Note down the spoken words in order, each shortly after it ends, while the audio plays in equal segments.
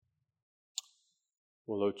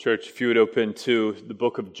Hello, church. If you would open to the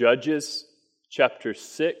book of Judges, chapter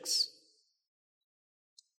 6.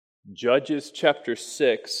 Judges, chapter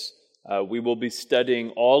 6. We will be studying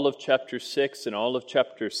all of chapter 6 and all of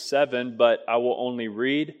chapter 7, but I will only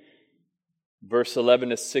read verse 11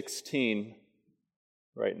 to 16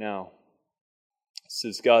 right now. This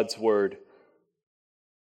is God's word.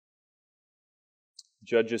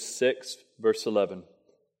 Judges 6, verse 11.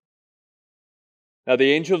 Now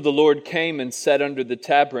the angel of the Lord came and sat under the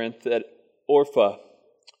terebinth at Ophrah,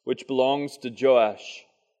 which belongs to Joash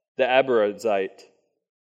the Abiezrite,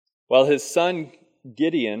 while his son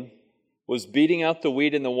Gideon was beating out the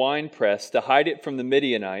wheat in the winepress to hide it from the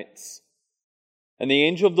Midianites. And the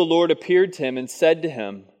angel of the Lord appeared to him and said to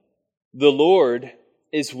him, "The Lord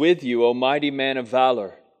is with you, O mighty man of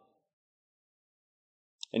valor."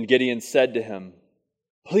 And Gideon said to him,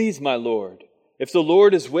 "Please, my Lord, if the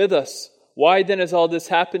Lord is with us, why then has all this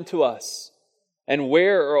happened to us? And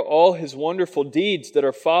where are all his wonderful deeds that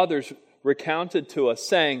our fathers recounted to us,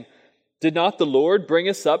 saying, 'Did not the Lord bring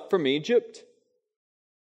us up from Egypt?'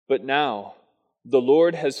 But now the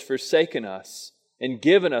Lord has forsaken us and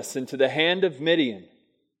given us into the hand of Midian."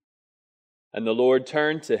 And the Lord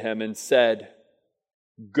turned to him and said,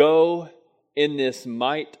 "Go in this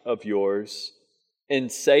might of yours and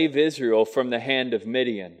save Israel from the hand of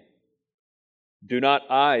Midian. Do not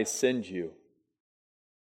I send you?"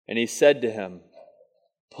 And he said to him,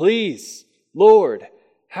 "Please, Lord,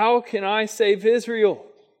 how can I save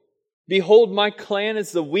Israel? Behold, my clan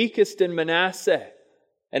is the weakest in Manasseh,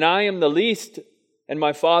 and I am the least in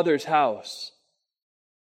my father's house."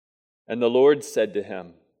 And the Lord said to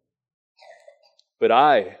him, "But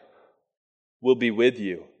I will be with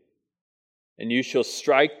you, and you shall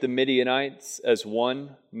strike the Midianites as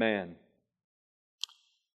one man."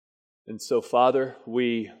 And so, Father,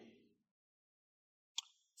 we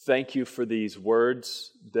thank you for these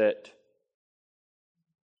words that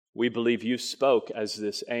we believe you spoke as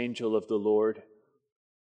this angel of the Lord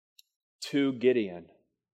to Gideon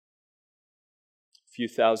a few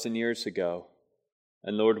thousand years ago.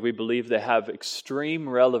 And Lord, we believe they have extreme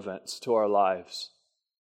relevance to our lives.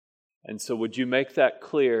 And so would you make that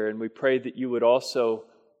clear? And we pray that you would also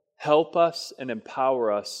help us and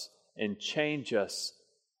empower us and change us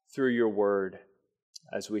through your word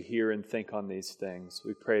as we hear and think on these things.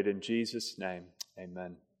 We pray it in Jesus' name.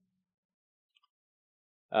 Amen.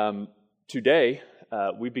 Today,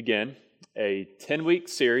 we begin a 10-week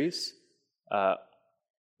series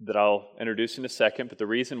that I'll introduce in a second. But the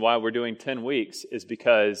reason why we're doing 10 weeks is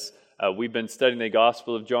because we've been studying the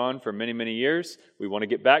Gospel of John for many, many years. We want to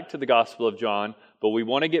get back to the Gospel of John, but we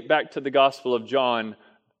want to get back to the Gospel of John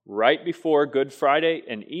right before Good Friday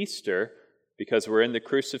and Easter, because we're in the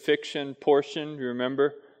crucifixion portion, you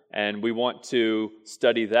remember? And we want to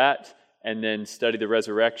study that and then study the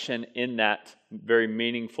resurrection in that very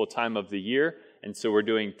meaningful time of the year. And so we're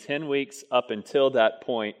doing 10 weeks up until that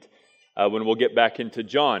point when we'll get back into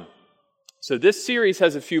John. So this series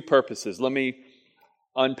has a few purposes. Let me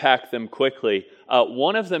unpack them quickly.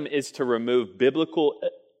 One of them is to remove biblical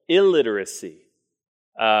illiteracy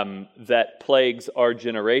that plagues our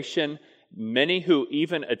generation. Many who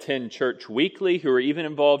even attend church weekly, who are even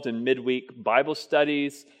involved in midweek Bible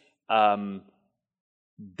studies, don't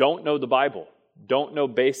know the Bible, don't know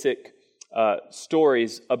basic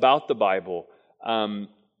stories about the Bible,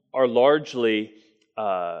 are largely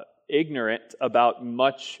ignorant about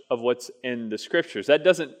much of what's in the Scriptures.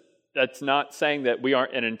 That's not saying that we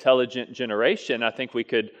aren't an intelligent generation. I think we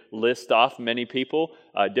could list off many people,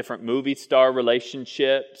 different movie star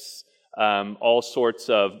relationships, all sorts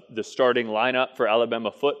of the starting lineup for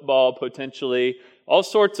Alabama football, potentially. All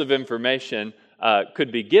sorts of information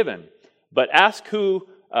could be given. But ask who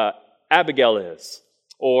Abigail is,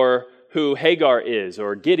 or who Hagar is,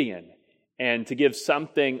 or Gideon, and to give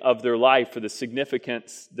something of their life for the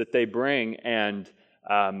significance that they bring, and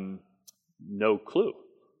no clue.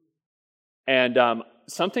 And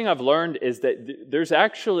something I've learned is that there's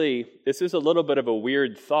actually, this is a little bit of a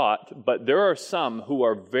weird thought, but there are some who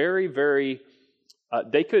are very, very,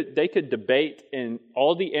 they could debate in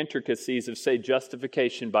all the intricacies of, say,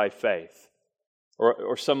 justification by faith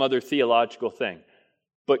or some other theological thing,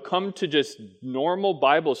 but come to just normal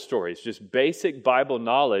Bible stories, just basic Bible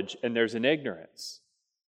knowledge, and there's an ignorance.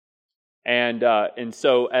 And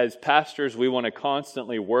so as pastors, we want to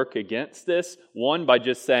constantly work against this. One, by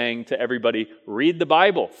just saying to everybody, read the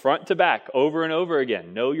Bible front to back over and over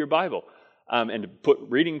again. Know your Bible. And put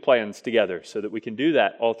reading plans together so that we can do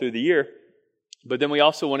that all through the year. But then we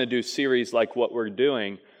also want to do series like what we're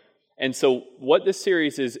doing. And so what this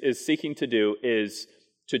series is seeking to do is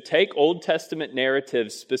to take Old Testament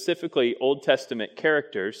narratives, specifically Old Testament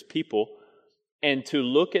characters, people, and to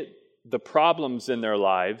look at the problems in their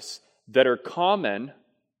lives that are common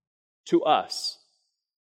to us.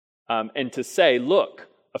 And to say, look,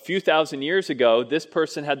 a few thousand years ago, this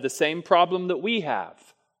person had the same problem that we have.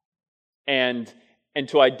 And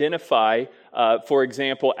to identify, for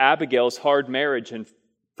example, Abigail's hard marriage in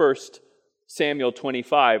 1 Samuel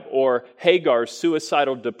 25, or Hagar's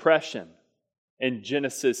suicidal depression in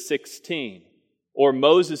Genesis 16, or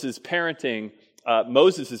Moses' parents'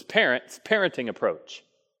 parenting approach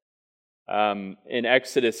in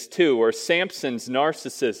Exodus 2, or Samson's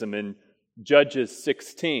narcissism in Judges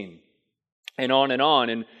 16, and on and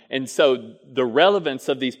on. And so the relevance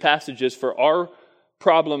of these passages for our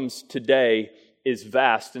problems today is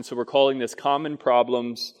vast. And so we're calling this Common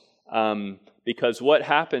Problems because what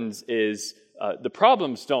happens is the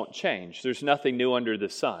problems don't change. There's nothing new under the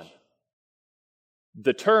sun.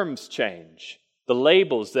 The terms change. The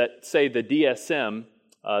labels that say the DSM,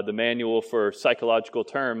 the Manual for Psychological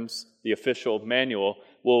Terms, the official manual,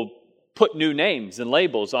 will put new names and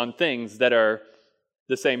labels on things that are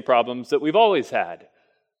the same problems that we've always had.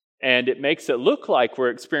 And it makes it look like we're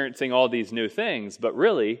experiencing all these new things, but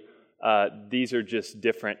really, these are just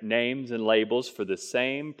different names and labels for the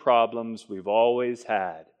same problems we've always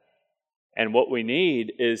had. And what we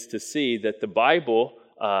need is to see that the Bible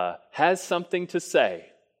has something to say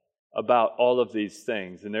about all of these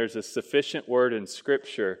things. And there's a sufficient word in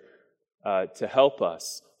Scripture to help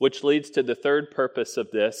us, which leads to the third purpose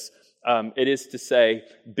of this. It is to say,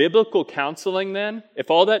 biblical counseling then,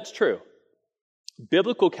 if all that's true,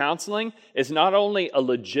 biblical counseling is not only a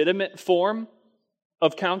legitimate form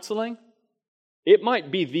of counseling, it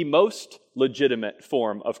might be the most legitimate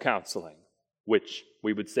form of counseling, which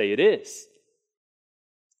we would say it is.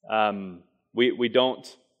 We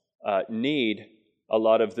don't need a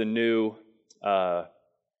lot of the new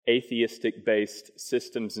atheistic-based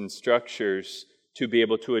systems and structures to be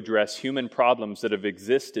able to address human problems that have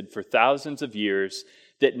existed for thousands of years,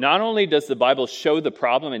 that not only does the Bible show the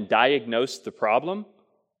problem and diagnose the problem,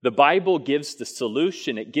 the Bible gives the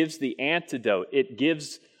solution, it gives the antidote, it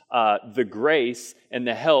gives the grace and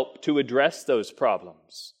the help to address those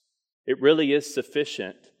problems. It really is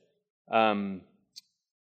sufficient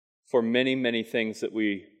for many, many things that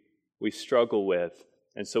we struggle with.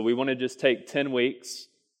 And so we want to just take 10 weeks,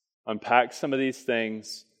 unpack some of these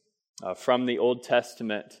things from the Old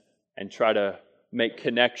Testament, and try to make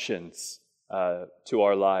connections to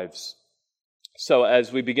our lives. So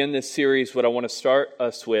as we begin this series, what I want to start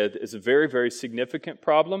us with is a very, very significant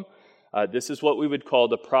problem. This is what we would call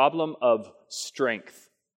the problem of strength.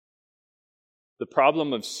 The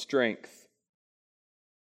problem of strength.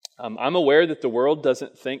 I'm aware that the world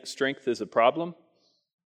doesn't think strength is a problem.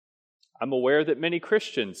 I'm aware that many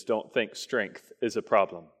Christians don't think strength is a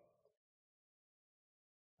problem.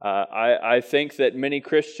 I think that many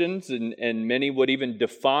Christians and many would even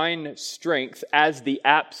define strength as the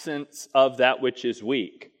absence of that which is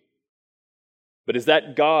weak. But is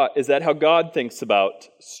that how God thinks about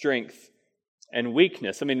strength and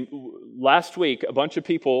weakness? I mean, last week,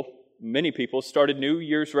 many people started New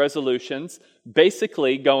Year's resolutions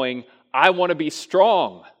basically going, I want to be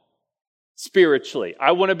strong spiritually.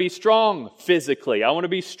 I want to be strong physically. I want to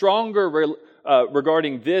be stronger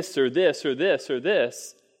regarding this or this or this or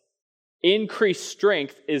this. Increased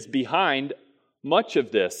strength is behind much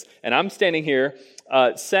of this. And I'm standing here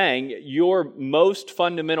saying your most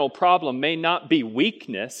fundamental problem may not be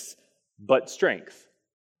weakness, but strength.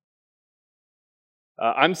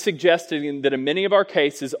 I'm suggesting that in many of our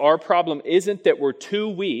cases, our problem isn't that we're too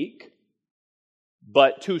weak,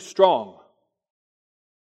 but too strong.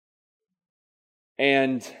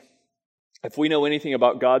 And if we know anything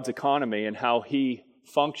about God's economy and how He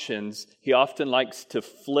functions, He often likes to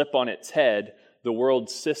flip on its head the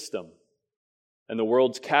world's system and the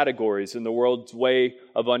world's categories and the world's way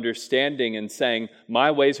of understanding and saying,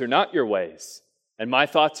 my ways are not your ways and my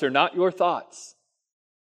thoughts are not your thoughts.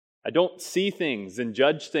 I don't see things and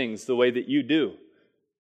judge things the way that you do.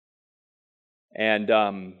 And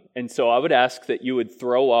so I would ask that you would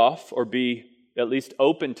throw off or be at least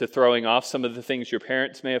open to throwing off some of the things your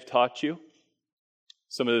parents may have taught you.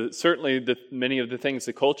 Many of the things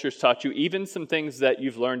the culture's taught you, even some things that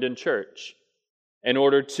you've learned in church, in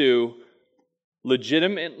order to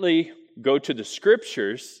legitimately go to the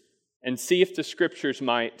Scriptures and see if the Scriptures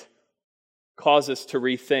might cause us to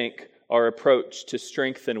rethink our approach to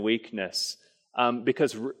strength and weakness.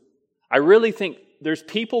 Because I really think there's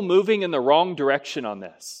people moving in the wrong direction on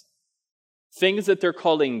this. things that they're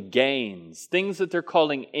calling gains, things that they're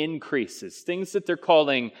calling increases, things that they're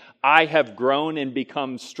calling, I have grown and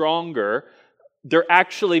become stronger, they're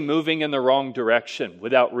actually moving in the wrong direction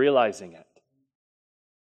without realizing it.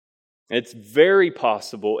 It's very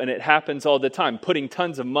possible, and it happens all the time, putting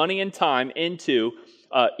tons of money and time into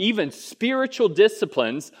even spiritual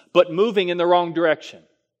disciplines, but moving in the wrong direction.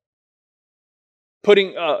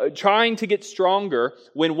 Trying to get stronger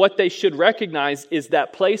when what they should recognize is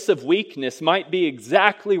that place of weakness might be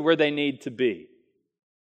exactly where they need to be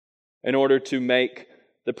in order to make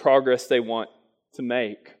the progress they want to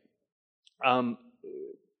make. And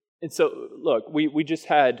so, look, we just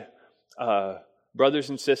had brothers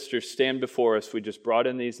and sisters stand before us. We just brought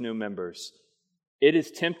in these new members. It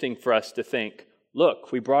is tempting for us to think,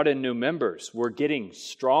 look, we brought in new members. We're getting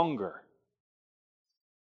stronger.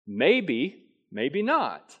 Maybe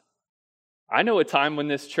not. I know a time when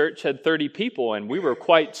this church had 30 people and we were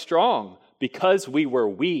quite strong because we were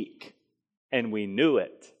weak and we knew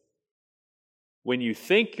it. When you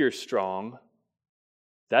think you're strong,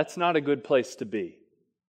 that's not a good place to be.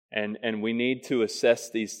 And we need to assess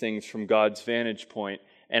these things from God's vantage point.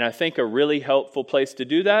 And I think a really helpful place to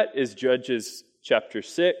do that is Judges chapter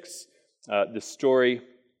 6, the story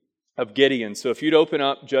of Gideon. So if you'd open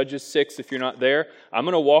up Judges 6, if you're not there, I'm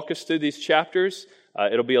going to walk us through these chapters.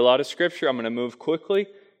 It'll be a lot of scripture. I'm going to move quickly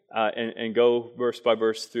and go verse by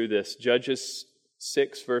verse through this. Judges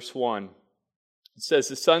 6, verse 1. It says,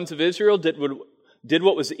 the sons of Israel did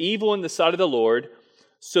what was evil in the sight of the Lord,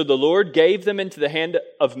 so the Lord gave them into the hand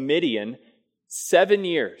of Midian 7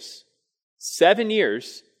 years. 7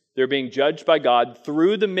 years they're being judged by God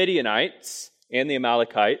through the Midianites and the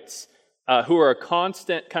Amalekites, who are a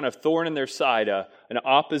constant kind of thorn in their side, an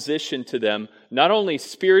opposition to them, not only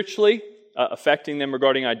spiritually, affecting them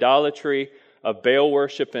regarding idolatry, Baal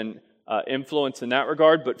worship and influence in that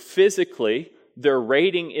regard, but physically, they're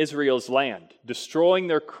raiding Israel's land, destroying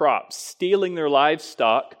their crops, stealing their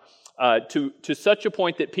livestock, to such a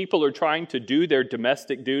point that people are trying to do their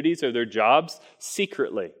domestic duties or their jobs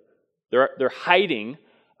secretly. They're hiding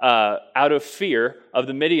out of fear of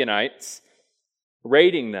the Midianites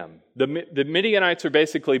raiding them. The Midianites are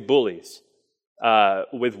basically bullies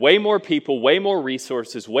with way more people, way more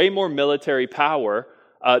resources, way more military power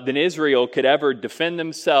than Israel could ever defend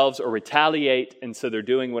themselves or retaliate, and so they're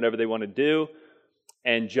doing whatever they want to do.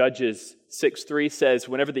 And Judges 6:3 says,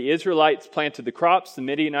 whenever the Israelites planted the crops, the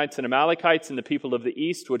Midianites and Amalekites and the people of the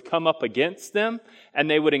east would come up against them, and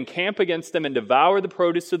they would encamp against them and devour the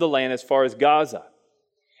produce of the land as far as Gaza.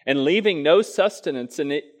 And leaving no sustenance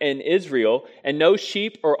in Israel, and no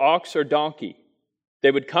sheep or ox or donkey, they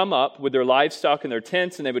would come up with their livestock and their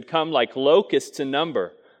tents, and they would come like locusts in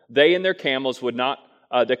number. They and their camels could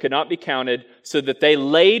not be counted, so that they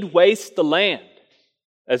laid waste the land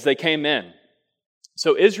as they came in.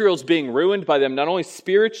 So Israel's being ruined by them, not only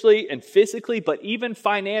spiritually and physically, but even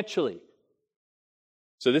financially.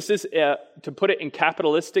 So this is, to put it in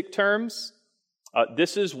capitalistic terms,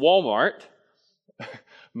 this is Walmart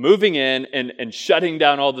moving in and shutting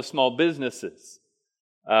down all the small businesses.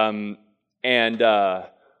 I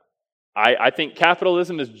think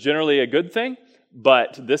capitalism is generally a good thing,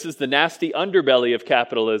 but this is the nasty underbelly of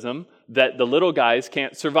capitalism that the little guys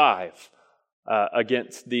can't survive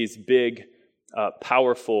against these big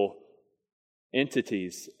powerful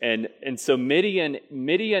entities, and so Midian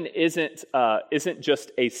isn't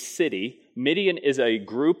just a city. Midian is a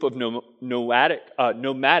group of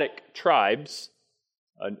nomadic tribes,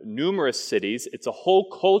 numerous cities. It's a whole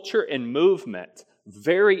culture and movement,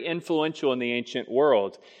 very influential in the ancient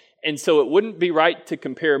world. And so it wouldn't be right to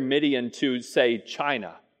compare Midian to, say,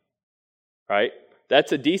 China, right?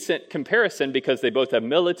 That's a decent comparison because they both have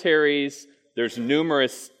militaries. There's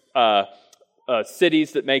numerous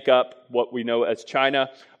cities that make up what we know as China,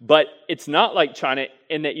 but it's not like China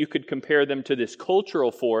in that you could compare them to this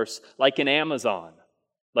cultural force like an Amazon,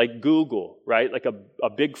 like Google, right? Like a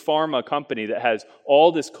big pharma company that has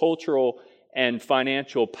all this cultural and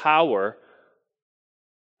financial power.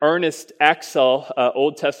 Ernest Axel,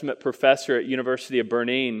 Old Testament professor at University of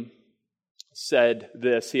Berlin, said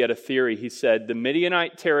this. He had a theory. He said, the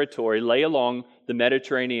Midianite territory lay along the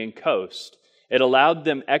Mediterranean coast. It allowed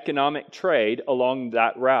them economic trade along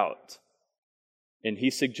that route. And he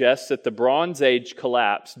suggests that the Bronze Age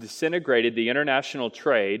collapse disintegrated the international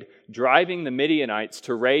trade, driving the Midianites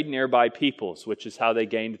to raid nearby peoples, which is how they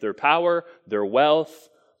gained their power, their wealth,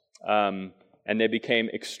 and they became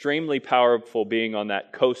extremely powerful being on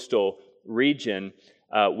that coastal region.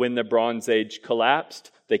 when the Bronze Age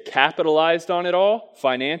collapsed. They capitalized on it all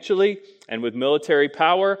financially and with military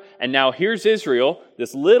power. And now here's Israel,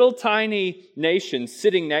 this little tiny nation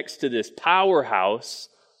sitting next to this powerhouse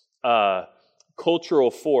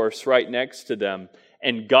cultural force right next to them.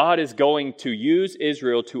 And God is going to use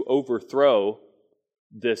Israel to overthrow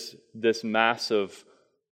this massive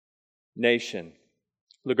nation.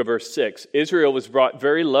 Look at verse 6. Israel was brought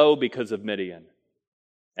very low because of Midian.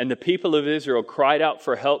 And the people of Israel cried out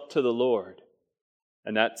for help to the Lord.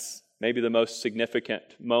 And that's maybe the most significant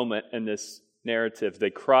moment in this narrative. They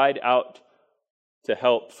cried out to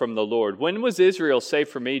help from the Lord. When was Israel saved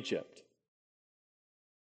from Egypt?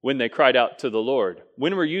 When they cried out to the Lord.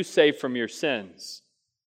 When were you saved from your sins?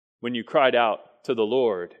 When you cried out to the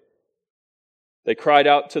Lord. They cried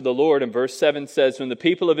out to the Lord, and verse 7 says, when the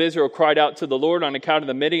people of Israel cried out to the Lord on account of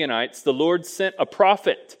the Midianites, the Lord sent a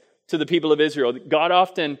prophet to the people of Israel. God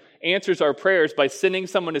often answers our prayers by sending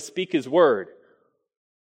someone to speak His word.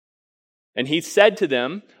 And He said to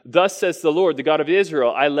them, thus says the Lord, the God of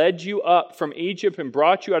Israel, I led you up from Egypt and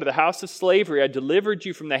brought you out of the house of slavery. I delivered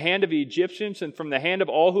you from the hand of the Egyptians and from the hand of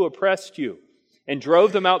all who oppressed you, and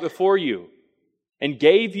drove them out before you, and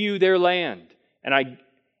gave you their land.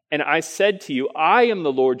 And I said to you, I am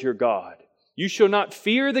the Lord your God. You shall not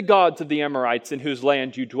fear the gods of the Amorites in whose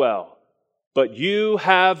land you dwell. But you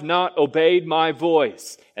have not obeyed my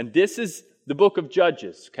voice. And this is the book of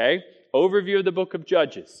Judges, okay? Overview of the book of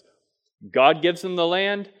Judges. God gives them the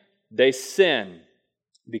land. They sin.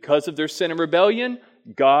 Because of their sin and rebellion,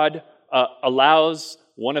 God allows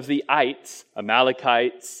one of the ites,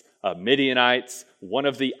 Amalekites, Midianites, one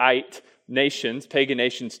of the ite nations, pagan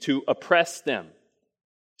nations, to oppress them,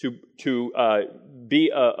 to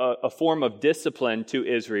be a form of discipline to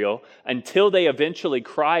Israel until they eventually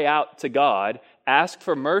cry out to God, ask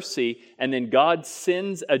for mercy, and then God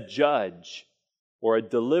sends a judge or a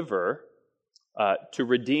deliverer to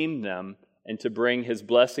redeem them and to bring His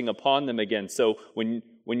blessing upon them again. So when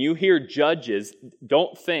you hear judges,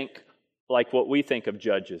 don't think like what we think of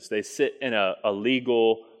judges. They sit in a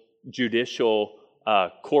legal, judicial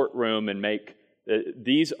courtroom and make...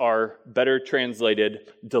 These are better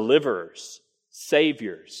translated deliverers,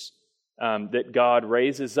 saviors, that God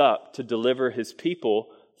raises up to deliver His people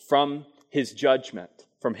from His judgment,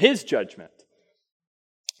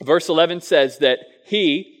 Verse 11 says that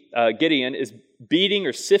he, Gideon, is beating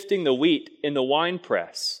or sifting the wheat in the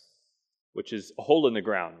winepress, which is a hole in the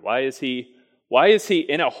ground. Why is he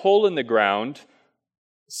in a hole in the ground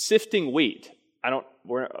sifting wheat?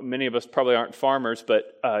 Many of us probably aren't farmers,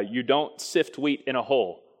 but you don't sift wheat in a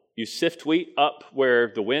hole. You sift wheat up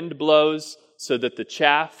where the wind blows so that the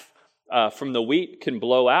chaff from the wheat can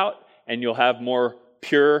blow out and you'll have more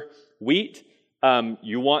pure wheat.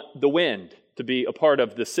 You want the wind to be a part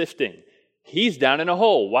of the sifting. He's down in a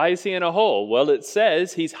hole. Why is he in a hole? Well, it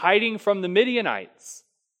says he's hiding from the Midianites.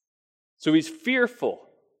 So he's fearful.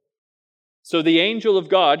 So the angel of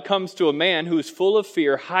God comes to a man who's full of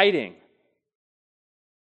fear, hiding.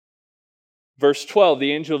 Verse 12,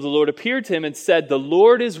 the angel of the Lord appeared to him and said, the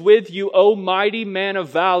Lord is with you, O mighty man of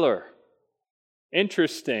valor.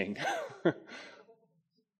 Interesting.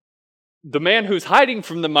 The man who's hiding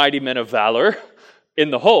from the mighty men of valor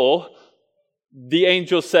in the hole, the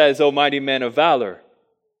angel says, O mighty man of valor,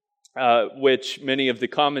 which many of the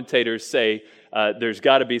commentators say there's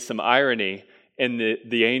got to be some irony in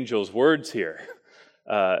the angel's words here.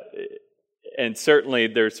 And certainly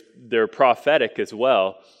they're prophetic as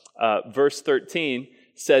well. Verse 13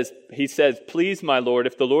 says, he says, please, my Lord,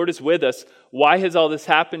 if the Lord is with us, why has all this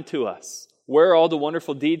happened to us? Where are all the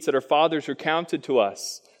wonderful deeds that our fathers recounted to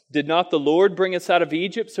us? Did not the Lord bring us out of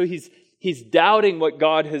Egypt? So he's doubting what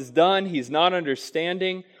God has done. He's not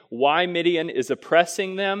understanding why Midian is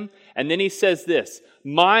oppressing them. And then he says this,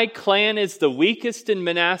 my clan is the weakest in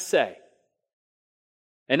Manasseh,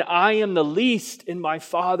 and I am the least in my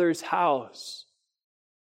father's house.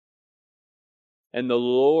 And the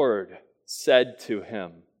Lord said to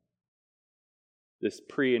him, this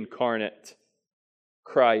pre-incarnate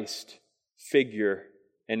Christ figure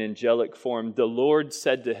in angelic form, the Lord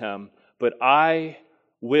said to him, but I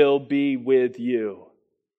will be with you,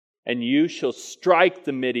 and you shall strike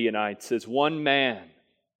the Midianites as one man.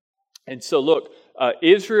 And so look,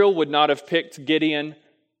 Israel would not have picked Gideon.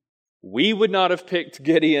 We would not have picked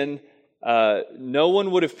Gideon. No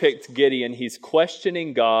one would have picked Gideon. He's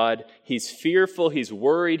questioning God. He's fearful. He's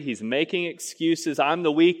worried. He's making excuses. I'm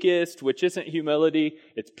the weakest, which isn't humility.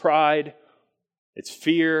 It's pride. It's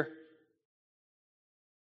fear.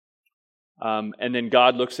 And then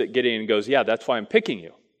God looks at Gideon and goes, yeah, that's why I'm picking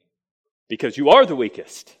you. Because you are the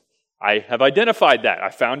weakest. I have identified that. I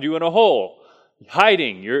found you in a hole.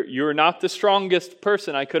 hiding. You're not the strongest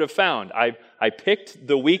person I could have found. I picked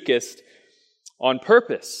the weakest on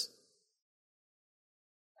purpose.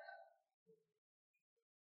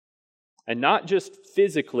 And not just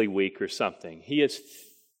physically weak or something. His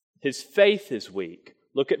faith is weak.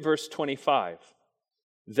 Look at verse 25.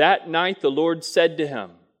 That night the Lord said to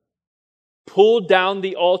him, pull down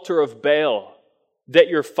the altar of Baal that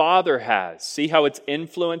your father has. See how it's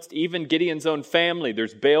influenced even Gideon's own family.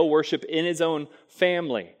 There's Baal worship in his own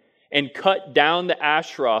family. And cut down the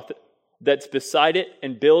Asheroth that's beside it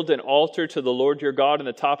and build an altar to the Lord your God on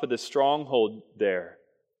the top of the stronghold there.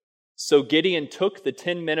 So Gideon took the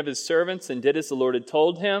 10 men of his servants and did as the Lord had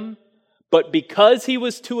told him. But because he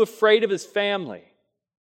was too afraid of his family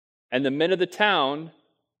and the men of the town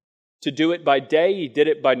to do it by day, he did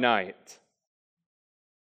it by night.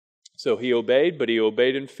 So he obeyed, but he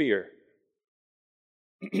obeyed in fear.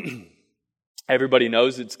 Everybody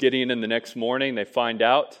knows it's Gideon, and the next morning they find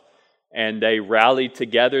out, and they rally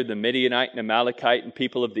together. The Midianite and Amalekite and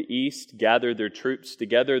people of the east gather their troops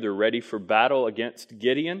together. They're ready for battle against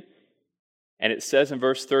Gideon. And it says in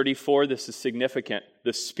verse 34, this is significant,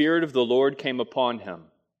 the Spirit of the Lord came upon him.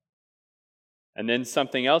 And then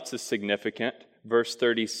something else is significant, verse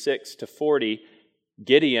 36 to 40,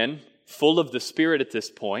 Gideon, full of the Spirit at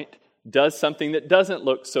this point, does something that doesn't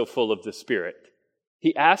look so full of the Spirit.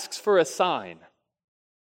 He asks for a sign.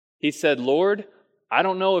 He said, Lord, I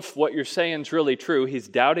don't know if what you're saying is really true. He's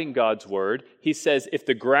doubting God's word. He says, if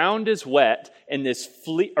the ground is wet and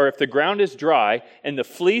if the ground is dry and the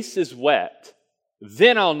fleece is wet,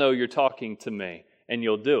 then I'll know you're talking to me and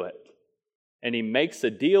you'll do it. And he makes a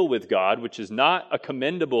deal with God, which is not a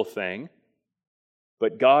commendable thing,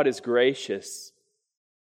 but God is gracious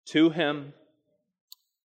to him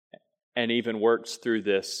and even works through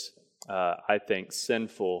this, I think,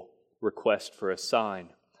 sinful request for a sign.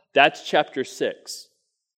 That's chapter 6.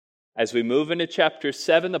 As we move into chapter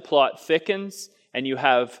 7, the plot thickens, and you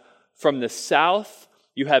have, from the south,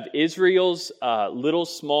 you have Israel's little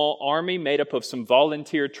small army made up of some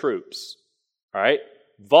volunteer troops. All right?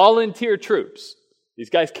 Volunteer troops. These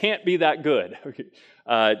guys can't be that good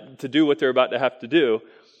to do what they're about to have to do.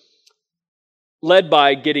 Led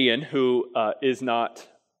by Gideon, who is not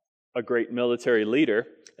a great military leader.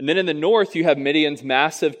 And then in the north, you have Midian's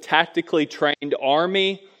massive, tactically trained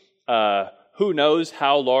army. Who knows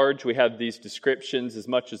how large? We have these descriptions, as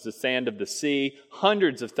much as the sand of the sea,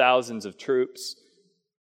 hundreds of thousands of troops.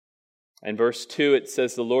 And verse 2, it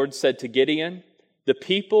says, the Lord said to Gideon, the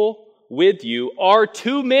people with you are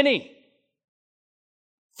too many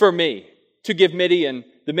for me to give the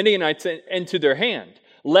Midianites into their hand,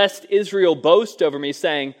 lest Israel boast over me,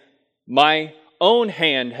 saying, my own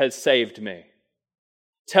hand has saved me.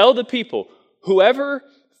 Tell the people, whoever's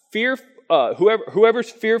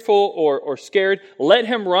fearful or scared, let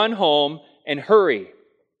him run home and hurry.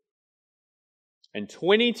 And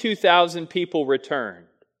 22,000 people returned.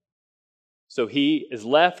 So he is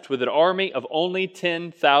left with an army of only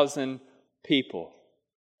 10,000 people.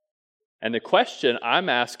 And the question I'm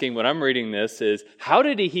asking when I'm reading this is, how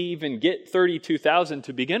did he even get 32,000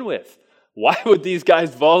 to begin with? Why would these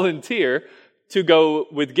guys volunteer to go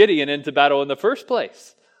with Gideon into battle in the first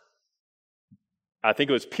place? I think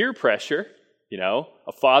it was peer pressure. You know,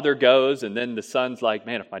 a father goes and then the son's like,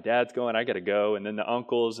 man, if my dad's going, I got to go. And then the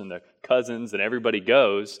uncles and the cousins and everybody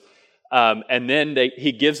goes. And then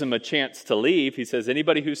he gives them a chance to leave. He says,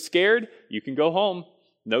 anybody who's scared, you can go home.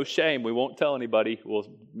 No shame. We won't tell anybody. We'll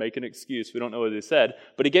make an excuse. We don't know what they said.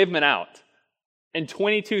 But he gave them an out. And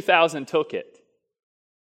 22,000 took it.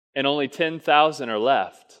 And only 10,000 are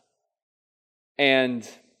left. And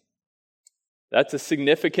that's a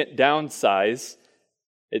significant downsize.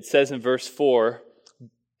 It says in verse 4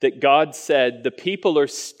 that God said, the people are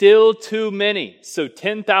still too many. So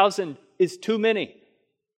 10,000 is too many.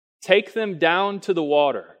 Take them down to the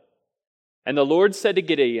water. And the Lord said to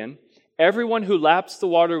Gideon, everyone who laps the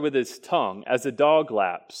water with his tongue, as a dog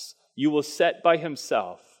laps, you will set by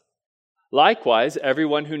himself. Likewise,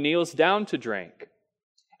 everyone who kneels down to drink.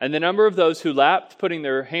 And the number of those who lapped, putting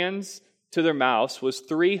their hands to their mouths, was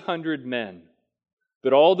 300 men.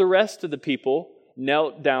 But all the rest of the people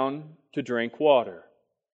knelt down to drink water.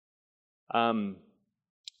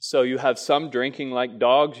 So you have some drinking like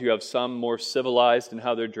dogs. You have some more civilized in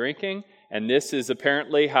how they're drinking. And this is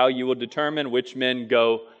apparently how you will determine which men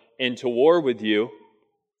go into war with you.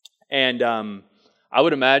 And I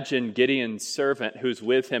would imagine Gideon's servant, who's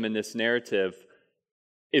with him in this narrative,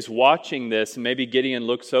 is watching this. And maybe Gideon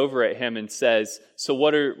looks over at him and says, so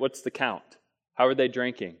what's the count? How are they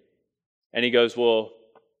drinking? And he goes, well,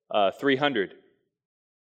 300.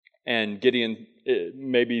 And Gideon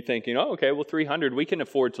may be thinking, oh, okay, well, 300, we can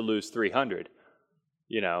afford to lose 300.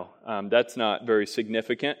 That's not very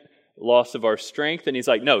significant. Loss of our strength. And he's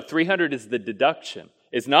like, no, 300 is the deduction.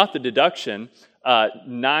 It's not the deduction.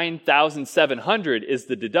 9,700 is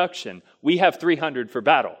the deduction. We have 300 for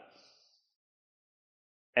battle.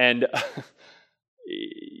 And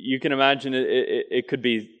you can imagine it could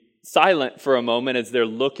be silent for a moment as they're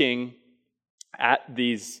looking at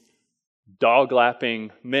these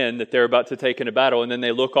dog-lapping men that they're about to take into battle. And then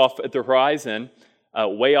they look off at the horizon,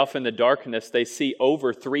 way off in the darkness. They see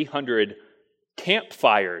over 300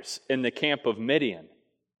 campfires in the camp of Midian,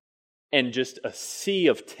 and just a sea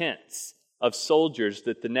of tents of soldiers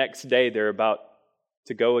that the next day they're about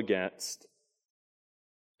to go against.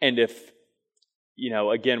 And if,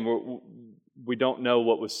 again, we don't know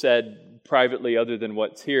what was said privately other than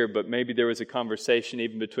what's here, but maybe there was a conversation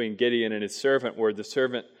even between Gideon and his servant where the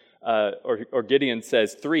servant or Gideon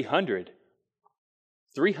says 300.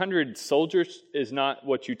 300 soldiers is not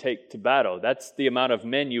what you take to battle. That's the amount of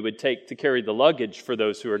men you would take to carry the luggage for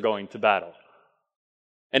those who are going to battle.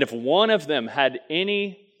 And if one of them had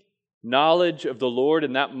any knowledge of the Lord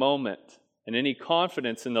in that moment and any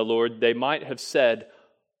confidence in the Lord, they might have said,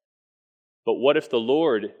 but what if the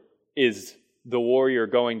Lord is the warrior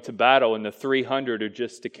going to battle and the 300 are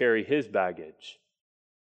just to carry his baggage?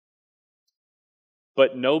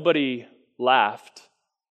 But nobody laughed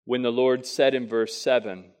when the Lord said in verse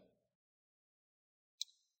 7,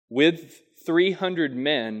 with 300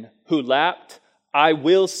 men who lapped, I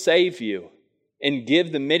will save you and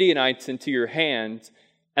give the Midianites into your hand,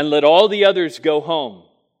 and let all the others go home.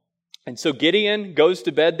 And so Gideon goes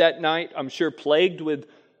to bed that night, I'm sure plagued with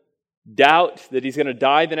doubt that he's going to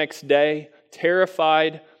die the next day,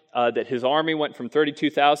 terrified that his army went from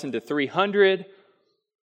 32,000 to 300.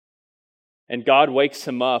 And God wakes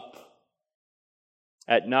him up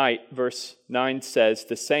at night. Verse 9 says,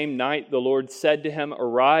 the same night the Lord said to him,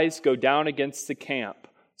 arise, go down against the camp.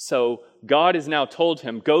 So God has now told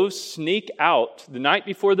him, go sneak out the night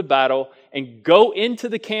before the battle and go into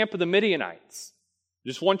the camp of the Midianites. I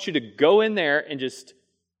just want you to go in there and just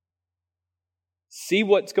see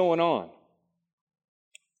what's going on.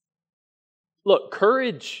 Look,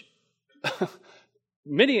 courage.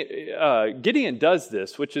 Gideon does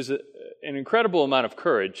this, which is an incredible amount of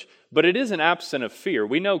courage, but it isn't absent of fear.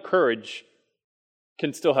 We know courage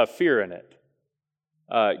can still have fear in it.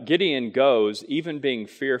 Gideon goes, even being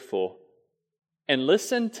fearful, and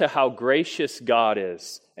listen to how gracious God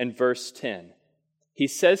is in verse 10. He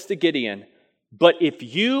says to Gideon, but if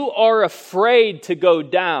you are afraid to go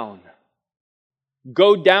down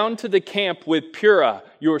to the camp with Purah,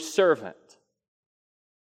 your servant.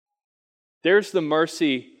 There's the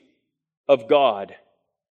mercy of God.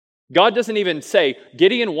 God doesn't even say,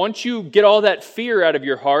 Gideon, once you get all that fear out of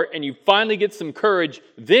your heart and you finally get some courage,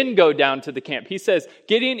 then go down to the camp. He says,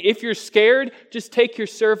 Gideon, if you're scared, just take your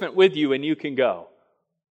servant with you and you can go.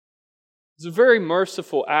 It's a very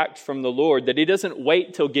merciful act from the Lord that He doesn't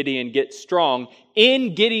wait till Gideon gets strong.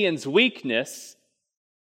 In Gideon's weakness,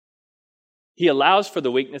 He allows for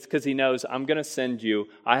the weakness because He knows, I'm going to send you.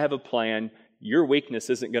 I have a plan. Your weakness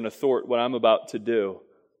isn't going to thwart what I'm about to do.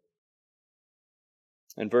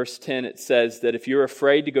 In verse 10, it says that if you're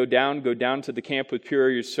afraid to go down to the camp with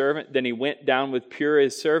Purah, your servant. Then he went down with Purah,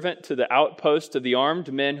 his servant, to the outpost of the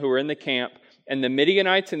armed men who were in the camp. And the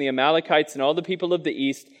Midianites and the Amalekites and all the people of the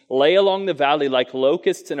east lay along the valley like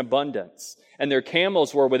locusts in abundance. And their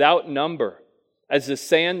camels were without number, as the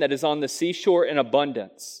sand that is on the seashore in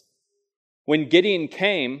abundance. When Gideon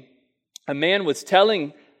came, a man was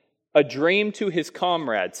telling a dream to his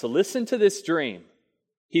comrades. So listen to this dream.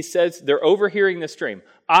 He says, they're overhearing this dream.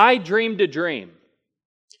 I dreamed a dream.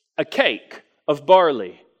 A cake of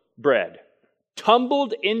barley bread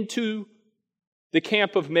tumbled into the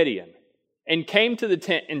camp of Midian and came to the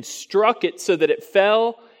tent and struck it so that it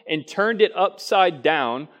fell and turned it upside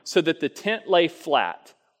down so that the tent lay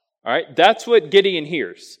flat. All right, that's what Gideon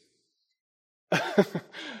hears.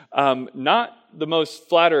 Not the most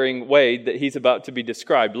flattering way that he's about to be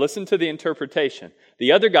described. Listen to the interpretation.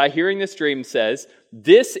 The other guy hearing this dream says,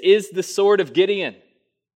 this is the sword of Gideon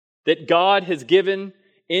that God has given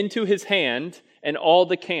into his hand and all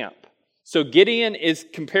the camp. So Gideon is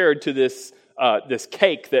compared to this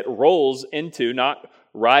cake that rolls into, not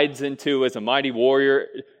rides into as a mighty warrior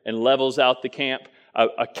and levels out the camp.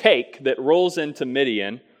 A cake that rolls into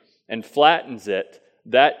Midian and flattens it,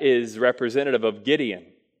 that is representative of Gideon.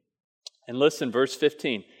 And listen, verse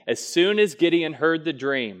 15. As soon as Gideon heard the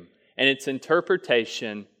dream and its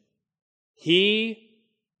interpretation, he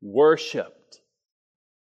worshiped.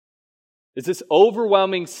 It's this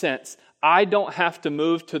overwhelming sense. I don't have to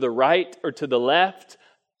move to the right or to the left.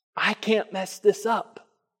 I can't mess this up.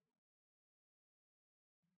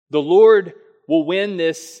 The Lord will win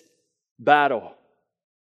this battle.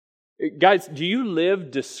 Guys, do you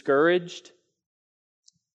live discouraged,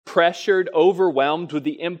 pressured, overwhelmed with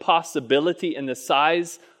the impossibility and the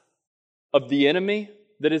size of the enemy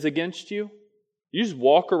that is against you? You just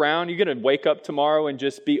walk around, you're going to wake up tomorrow and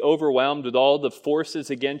just be overwhelmed with all the forces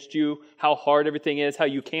against you, how hard everything is, how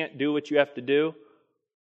you can't do what you have to do?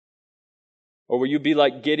 Or will you be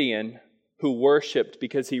like Gideon, who worshiped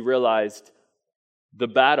because he realized the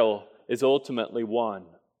battle is ultimately won?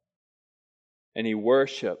 And he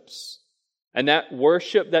worships. And that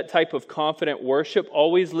worship, that type of confident worship,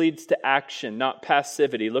 always leads to action, not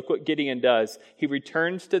passivity. Look what Gideon does. He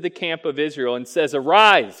returns to the camp of Israel and says,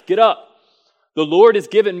 "Arise, get up. The Lord has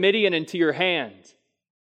given Midian into your hand."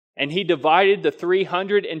 And he divided the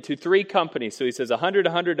 300 into 3 companies. So he says 100,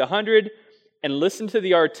 100, 100. And listen to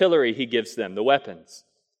the artillery he gives them, the weapons.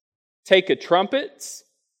 Take a trumpets,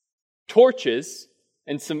 torches,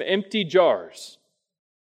 and some empty jars.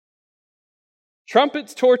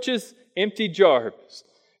 Trumpets, torches, empty jars.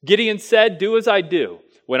 Gideon said, "Do as I do.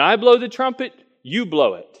 When I blow the trumpet, you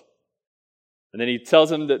blow it." And then he tells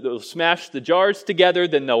them that they'll smash the jars together,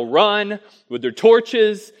 then they'll run with their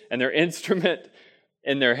torches and their instrument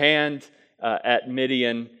in their hand at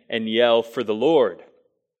Midian and yell for the Lord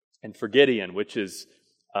and for Gideon, which is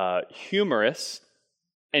humorous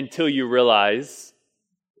until you realize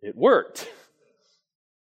it worked.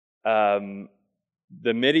 The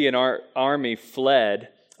Midian army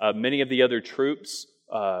fled. Many of the other troops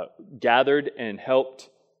gathered and helped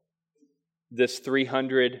this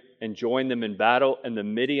 300 and joined them in battle, and the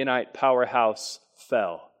Midianite powerhouse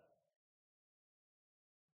fell.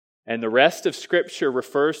 And the rest of Scripture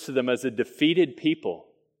refers to them as a defeated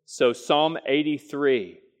people. So Psalm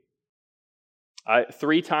 83,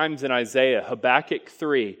 3 times in Isaiah, Habakkuk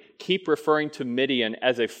 3, keep referring to Midian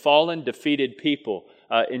as a fallen, defeated people.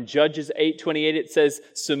 In Judges 8:28, it says,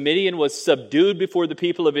 "So Midian was subdued before the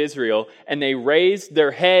people of Israel, and they raised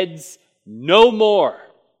their heads no more."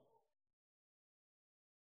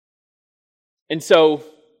 And so,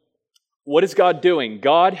 what is God doing?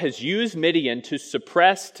 God has used Midian to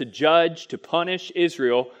suppress, to judge, to punish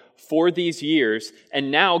Israel for these years,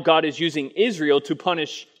 and now God is using Israel to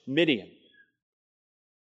punish Midian.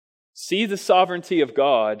 See the sovereignty of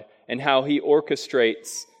God and how He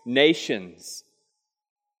orchestrates nations.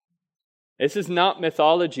 This is not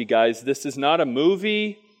mythology, guys. This is not a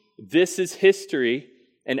movie. This is history,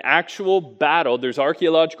 an actual battle. There's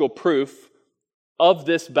archaeological proof of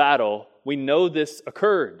this battle. We know this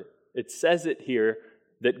occurred. It says it here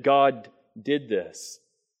that God did this.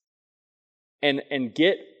 And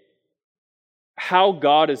get how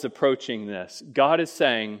God is approaching this. God is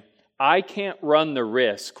saying, I can't run the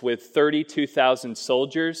risk with 32,000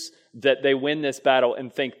 soldiers that they win this battle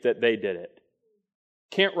and think that they did it.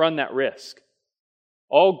 Can't run that risk.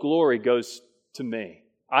 All glory goes to me.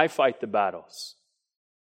 I fight the battles.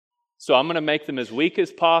 So I'm going to make them as weak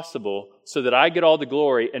as possible so that I get all the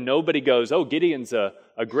glory and nobody goes, "Oh, Gideon's a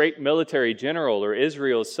great military general," or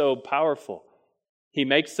 "Israel is so powerful." He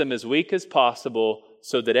makes them as weak as possible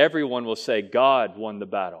so that everyone will say, "God won the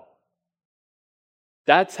battle."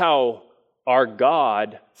 That's how our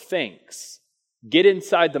God thinks. Get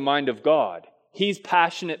inside the mind of God. He's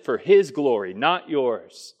passionate for His glory, not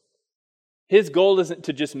yours. His goal isn't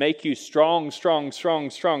to just make you strong, strong, strong,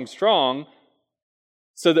 strong, strong,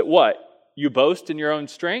 so that what? You boast in your own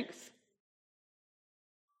strength?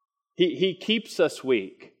 He keeps us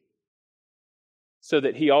weak so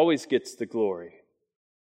that He always gets the glory.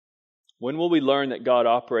 When will we learn that God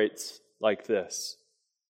operates like this?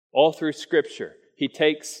 All through Scripture. He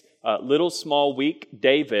takes little, small, weak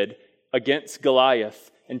David against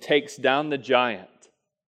Goliath and takes down the giant.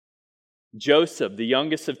 Joseph, the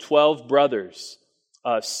youngest of 12 brothers,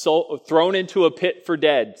 thrown into a pit for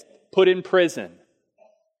dead, put in prison.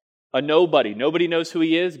 A nobody. Nobody knows who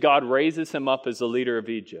he is. God raises him up as the leader of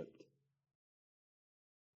Egypt.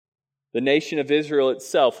 The nation of Israel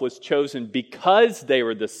itself was chosen because they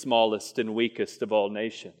were the smallest and weakest of all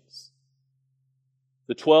nations.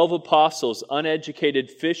 The 12 apostles, uneducated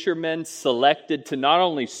fishermen, selected to not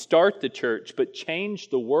only start the church, but change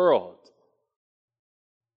the world.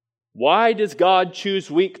 Why does God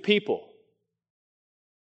choose weak people?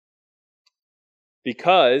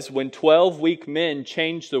 Because when 12 weak men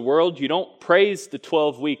change the world, you don't praise the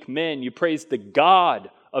 12 weak men, you praise the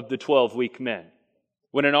God of the 12 weak men.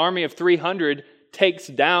 When an army of 300 takes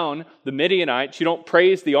down the Midianites, you don't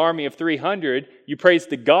praise the army of 300, you praise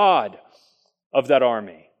the God of that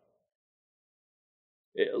army.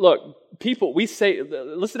 Look, people, we say,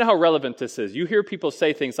 listen to how relevant this is. You hear people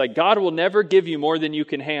say things like, God will never give you more than you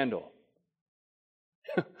can handle.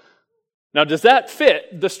 Now, does that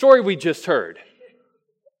fit the story we just heard?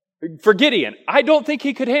 For Gideon, I don't think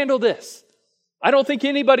he could handle this. I don't think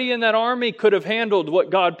anybody in that army could have handled what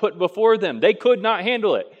God put before them. They could not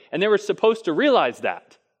handle it. And they were supposed to realize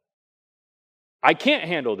that. I can't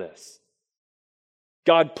handle this.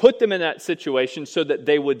 God put them in that situation so that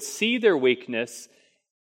they would see their weakness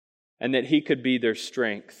and that He could be their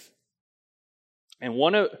strength. And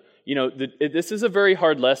this is a very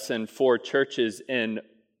hard lesson for churches in,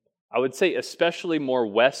 I would say, especially more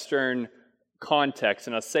Western context.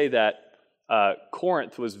 And I'll say that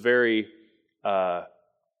Corinth was very, the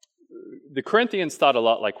Corinthians thought a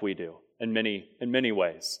lot like we do in many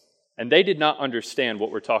ways. And they did not understand what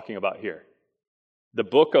we're talking about here. The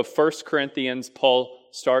book of 1 Corinthians, Paul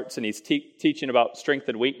starts and he's teaching about strength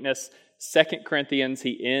and weakness. 2 Corinthians,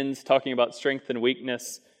 he ends talking about strength and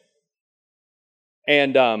weakness.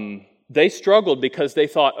 And they struggled because they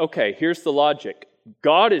thought, okay, here's the logic.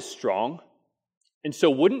 God is strong, and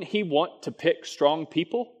so wouldn't He want to pick strong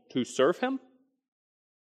people to serve Him?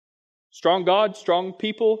 Strong God, strong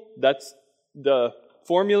people, that's the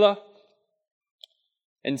formula.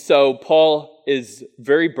 And so Paul is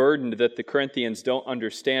very burdened that the Corinthians don't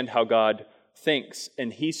understand how God thinks,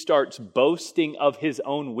 and he starts boasting of his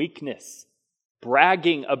own weakness,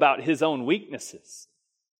 bragging about his own weaknesses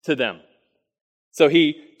to them. So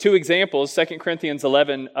two examples, 2 Corinthians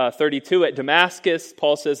 11:32, at Damascus,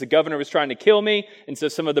 Paul says, the governor was trying to kill me, and so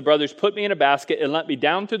some of the brothers put me in a basket and let me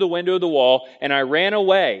down through the window of the wall, and I ran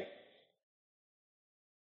away.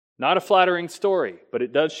 Not a flattering story, but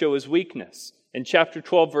it does show his weakness. In chapter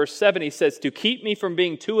 12, verse 7, he says, to keep me from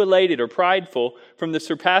being too elated or prideful from the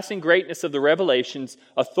surpassing greatness of the revelations,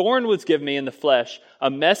 a thorn was given me in the flesh, a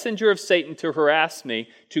messenger of Satan to harass me,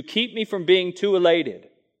 to keep me from being too elated.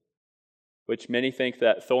 Which many think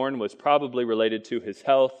that thorn was probably related to his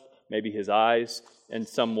health, maybe his eyes in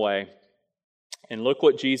some way. And look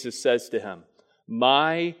what Jesus says to him.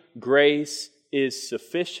 My grace is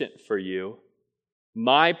sufficient for you.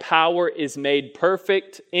 My power is made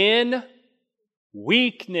perfect in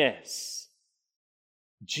weakness.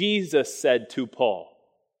 Jesus said to Paul.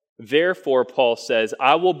 Therefore, Paul says,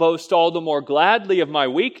 I will boast all the more gladly of my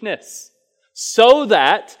weakness, so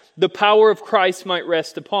that the power of Christ might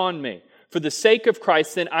rest upon me. For the sake of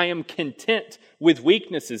Christ, then, I am content with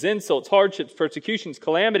weaknesses, insults, hardships, persecutions,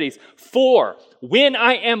 calamities. For when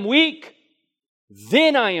I am weak,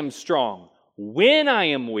 then I am strong. When I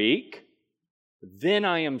am weak, then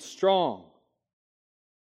I am strong.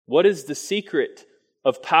 What is the secret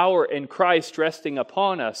of power in Christ resting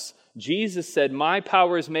upon us? Jesus said, my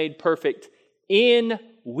power is made perfect in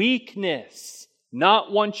weakness. Not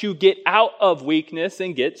once you get out of weakness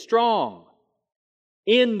and get strong.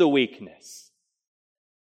 In the weakness.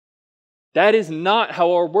 That is not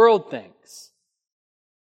how our world thinks.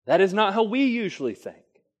 That is not how we usually think.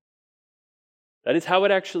 That is how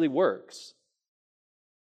it actually works.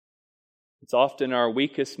 It's often our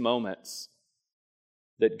weakest moments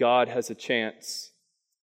that God has a chance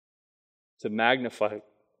to magnify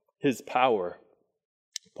His power.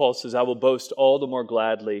 Paul says, I will boast all the more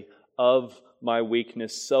gladly of my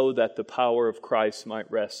weakness so that the power of Christ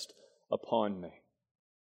might rest upon me.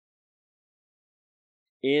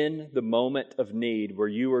 In the moment of need where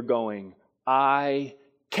you are going, I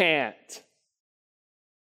can't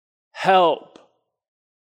help.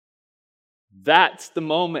 That's the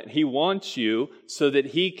moment He wants you so that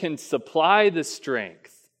He can supply the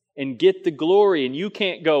strength and get the glory. And you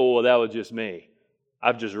can't go, well, that was just me.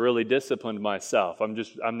 I've just really disciplined myself. I'm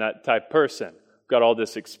that type of person. Got all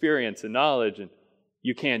this experience and knowledge. And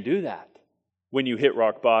you can't do that when you hit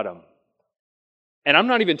rock bottom. And I'm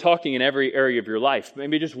not even talking in every area of your life.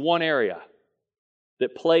 Maybe just one area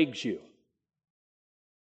that plagues you.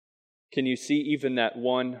 Can you see even that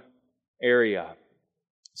one area?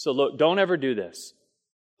 So look, don't ever do this.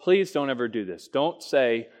 Please don't ever do this. Don't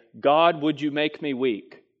say, God, would you make me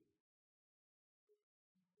weak?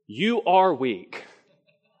 You are weak.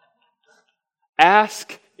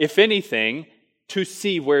 Ask, if anything, to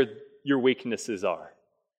see where your weaknesses are.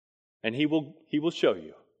 And He will show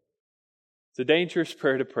you. It's a dangerous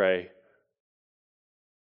prayer to pray,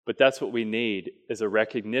 but that's what we need, is a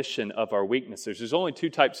recognition of our weaknesses. There's only two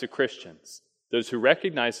types of Christians, those who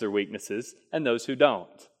recognize their weaknesses and those who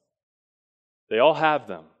don't. They all have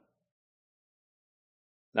them.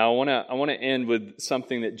 Now, I want to end with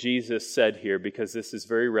something that Jesus said here, because this is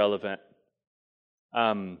very relevant.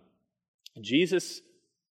 Jesus,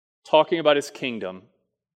 talking about His kingdom,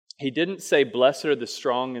 He didn't say, blessed are the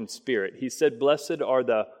strong in spirit. He said, blessed are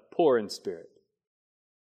the poor in spirit.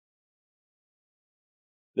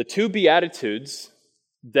 The two Beatitudes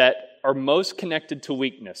that are most connected to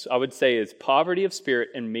weakness, I would say, is poverty of spirit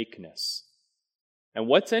and meekness. And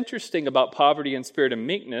what's interesting about poverty in spirit and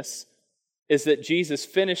meekness is that Jesus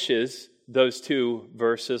finishes those two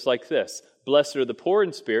verses like this. Blessed are the poor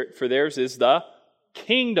in spirit, for theirs is the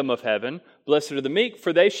kingdom of heaven. Blessed are the meek,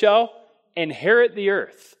 for they shall inherit the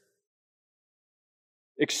earth.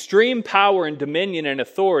 Extreme power and dominion and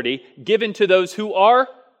authority given to those who are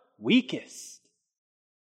weakest.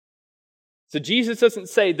 So Jesus doesn't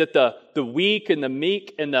say that the weak and the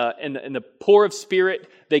meek and the poor of spirit,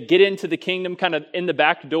 they get into the kingdom kind of in the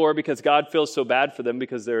back door because God feels so bad for them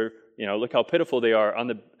because they're, look how pitiful they are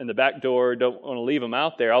in the back door, don't want to leave them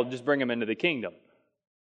out there. I'll just bring them into the kingdom.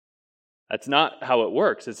 That's not how it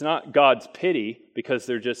works. It's not God's pity because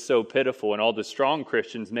they're just so pitiful and all the strong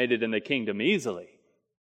Christians made it in the kingdom easily.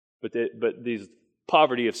 But these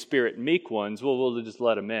poverty of spirit meek ones, we'll just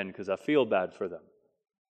let them in because I feel bad for them.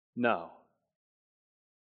 No.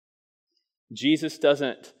 Jesus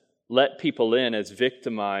doesn't let people in as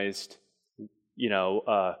victimized,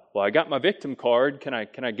 well, I got my victim card. Can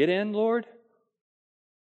I get in, Lord?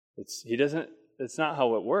 It's not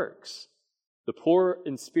how it works. The poor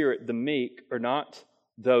in spirit, the meek, are not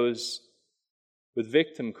those with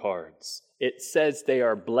victim cards. It says they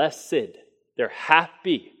are blessed. They're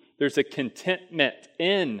happy. There's a contentment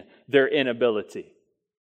in their inability.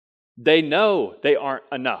 They know they aren't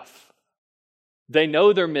enough. They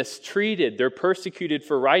know they're mistreated. They're persecuted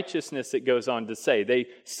for righteousness, it goes on to say. They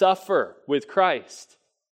suffer with Christ.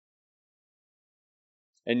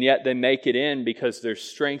 And yet they make it in because their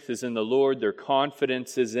strength is in the Lord. Their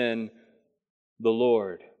confidence is in the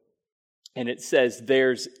Lord. And it says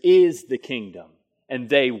theirs is the kingdom. And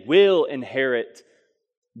they will inherit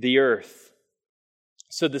the earth.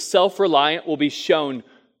 So the self-reliant will be shown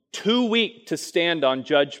too weak to stand on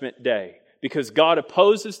Judgment Day. Because God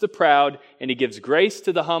opposes the proud and He gives grace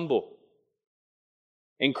to the humble.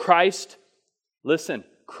 And Christ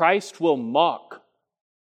will mock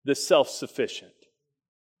the self-sufficient.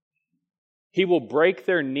 He will break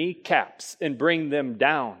their kneecaps and bring them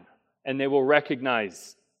down. And they will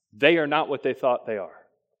recognize they are not what they thought they are.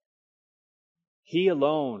 He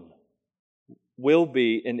alone will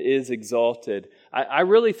be and is exalted. I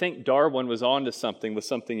really think Darwin was on to something with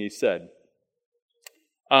something he said.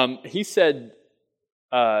 He said,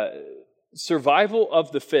 survival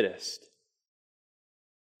of the fittest.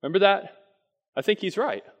 Remember that? I think he's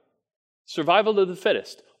right. Survival of the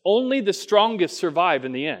fittest. Only the strongest survive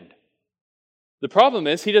in the end. The problem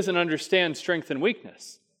is he doesn't understand strength and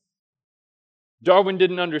weakness. Darwin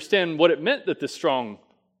didn't understand what it meant that the strong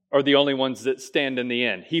are the only ones that stand in the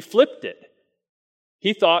end. He flipped it.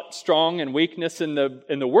 He thought strong and weakness in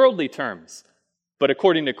the worldly terms. But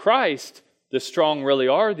according to Christ, the strong really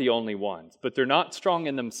are the only ones, but they're not strong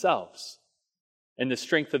in themselves, in the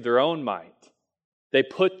strength of their own might. They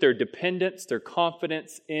put their dependence, their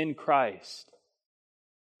confidence in Christ.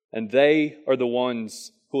 And they are the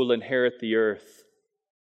ones who will inherit the earth.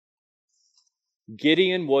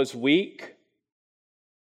 Gideon was weak,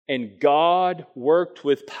 and God worked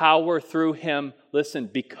with power through him, listen,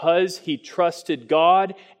 because he trusted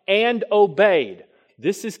God and obeyed.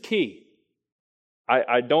 This is key.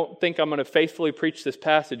 I don't think I'm going to faithfully preach this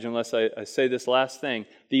passage unless I say this last thing.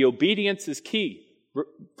 The obedience is key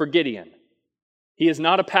for Gideon. He is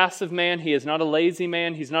not a passive man. He is not a lazy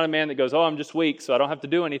man. He's not a man that goes, I'm just weak, so I don't have to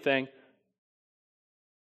do anything.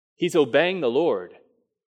 He's obeying the Lord.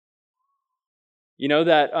 You know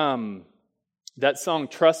that song,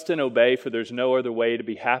 Trust and Obey, for there's no other way to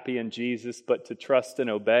be happy in Jesus but to trust and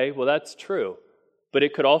obey? Well, that's true. But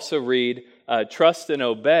it could also read, Trust and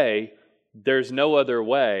obey, there's no other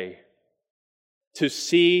way to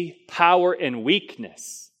see power in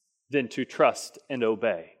weakness than to trust and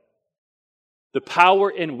obey. The power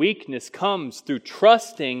in weakness comes through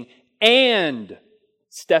trusting and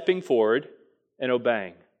stepping forward and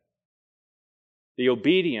obeying. The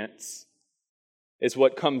obedience is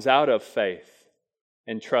what comes out of faith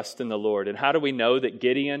and trust in the Lord. And how do we know that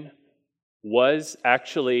Gideon was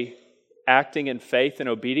actually acting in faith and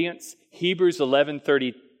obedience? Hebrews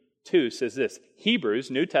 11:32 says this.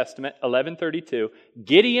 Hebrews, New Testament, 11:32.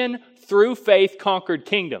 Gideon, through faith, conquered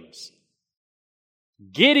kingdoms.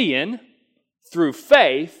 Gideon, through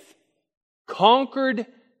faith, conquered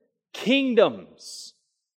kingdoms.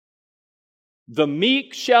 The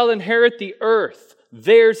meek shall inherit the earth.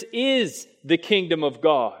 Theirs is the kingdom of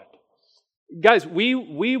God. Guys, we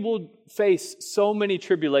will face so many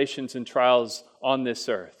tribulations and trials on this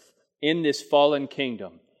earth, in this fallen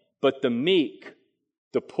kingdom. But the meek,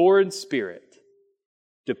 the poor in spirit,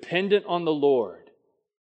 dependent on the Lord,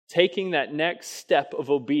 taking that next step of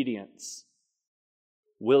obedience,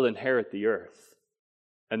 will inherit the earth.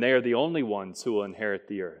 And they are the only ones who will inherit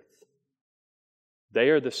the earth. They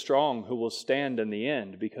are the strong who will stand in the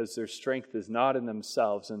end because their strength is not in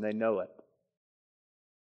themselves and they know it.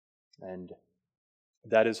 And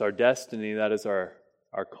that is our destiny. That is our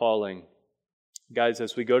calling. Guys,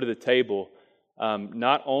 as we go to the table,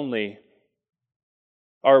 not only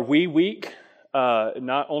are we weak,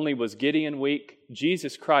 not only was Gideon weak,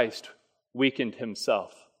 Jesus Christ weakened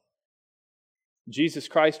himself. Jesus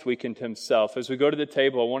Christ weakened himself. As we go to the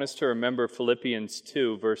table, I want us to remember Philippians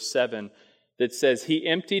 2, verse 7, that says, He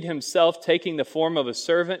emptied himself, taking the form of a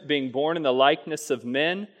servant, being born in the likeness of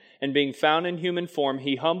men, and being found in human form,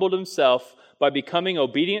 He humbled Himself by becoming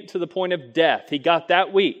obedient to the point of death. He got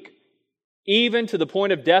that weak, even to the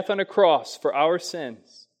point of death on a cross for our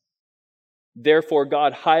sins. Therefore,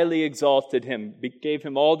 God highly exalted Him, gave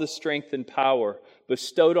Him all the strength and power,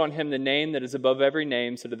 bestowed on Him the name that is above every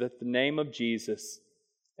name, so that at the name of Jesus,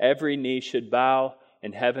 every knee should bow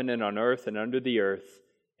in heaven and on earth and under the earth,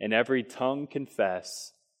 and every tongue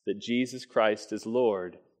confess that Jesus Christ is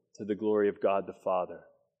Lord, to the glory of God the Father.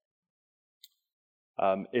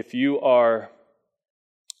 If you are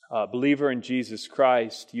a believer in Jesus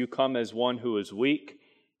Christ, you come as one who is weak,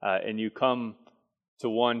 and you come to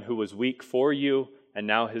one who was weak for you and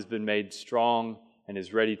now has been made strong and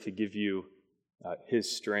is ready to give you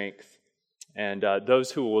His strength. And those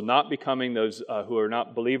who will not be coming, those who are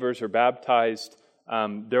not believers or baptized,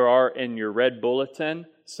 there are in your red bulletin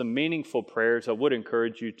some meaningful prayers. I would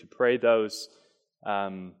encourage you to pray those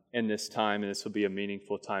in this time, and this will be a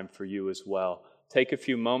meaningful time for you as well. Take a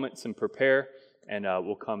few moments and prepare, and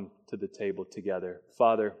we'll come to the table together.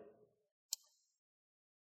 Father,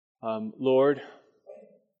 Lord,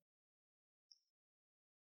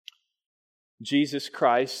 Jesus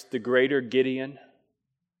Christ, the greater Gideon,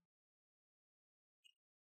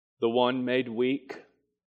 the one made weak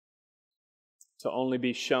to only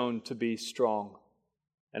be shown to be strong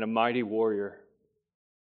and a mighty warrior.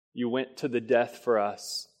 You went to the death for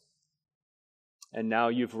us, and now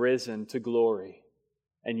you've risen to glory,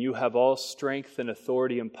 and you have all strength and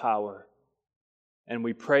authority and power. And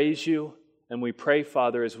we praise you, and we pray,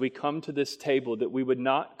 Father, as we come to this table, that we would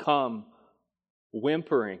not come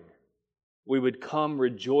whimpering. We would come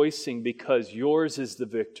rejoicing because yours is the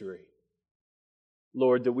victory.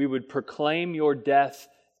 Lord, that we would proclaim your death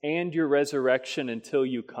and your resurrection until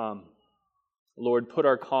you come. Lord, put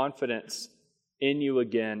our confidence in you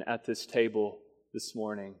again at this table this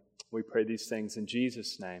morning. We pray these things in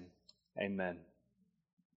Jesus' name. Amen.